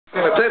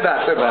Play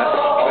back.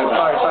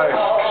 Sorry.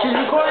 She's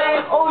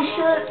recording. Oh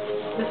shit.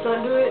 Let's not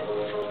do it.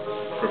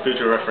 For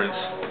future reference.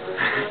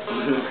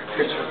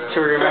 To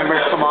remember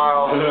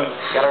tomorrow.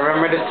 Gotta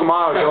remember this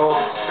tomorrow, Joel.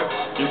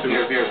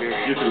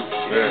 YouTube.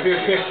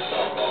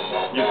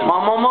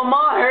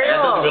 Mama, hurry That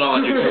doesn't up.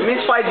 belong on YouTube.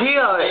 Miss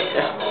idea.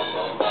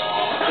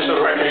 It's a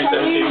record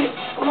 17.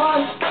 Come on.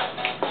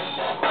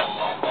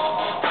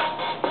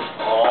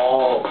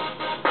 Oh.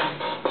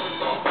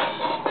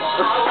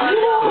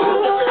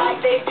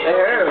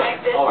 There.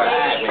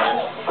 Alright, man.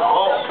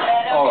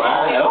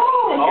 Alright.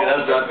 Okay,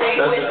 that's done.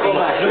 Go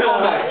back.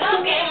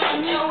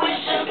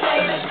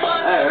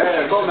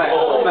 Hey, go back.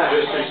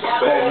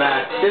 Hey, man.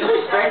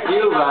 Disrespect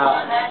you, bro.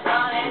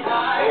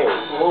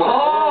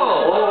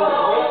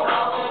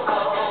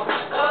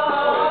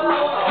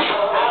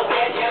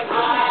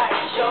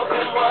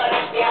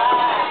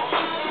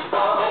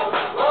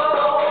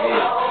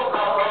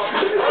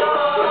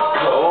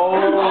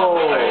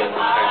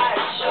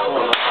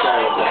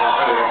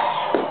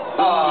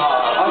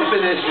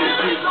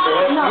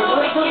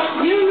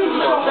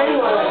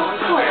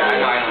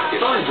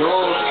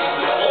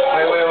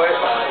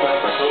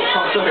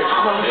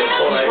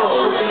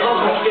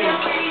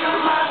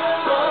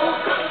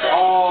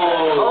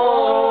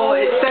 Oh,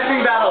 it's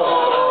stepping battle.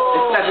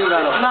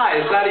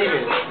 It's not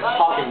even. It's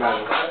talking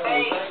battle.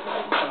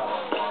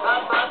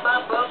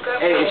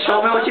 Hey,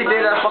 show me what you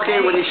did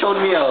when you showed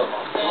me out.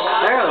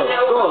 There,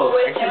 go.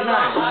 I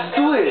cannot. Let's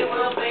do it.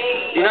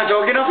 You're not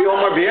joking enough? You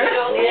want more beer? You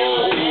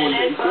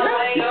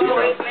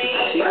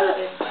see that?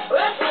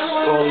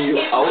 You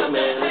out,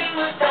 man.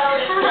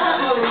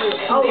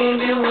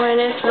 Baby, when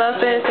it's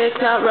rough, if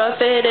it's not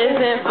rough, it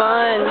isn't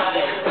fun.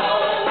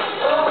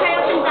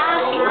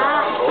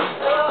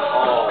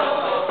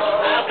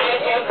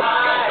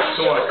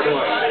 Come on.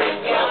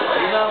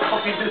 You're not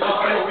fucking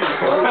disrespecting me.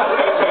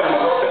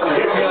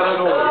 Get me out of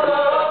nowhere.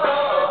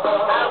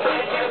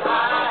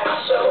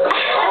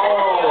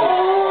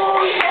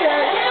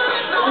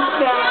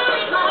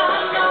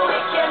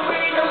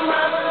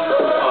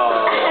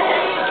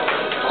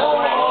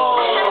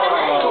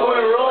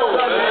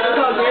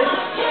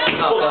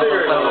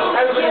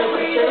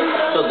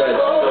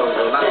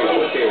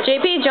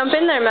 JP, jump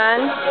in there,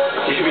 man.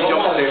 JP,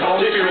 jump in there.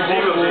 JP,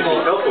 redeem him.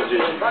 Help him,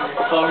 JP.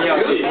 What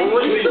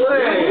are you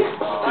doing?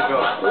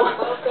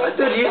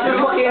 Dude, you should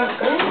fucking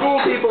fool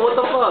people. What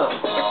the fuck?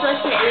 It's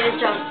like you're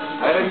jump.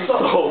 I didn't even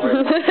over.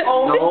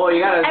 No, you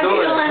gotta do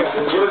it.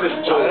 What is this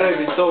joke? I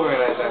didn't even over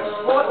like that.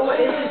 What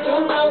is it?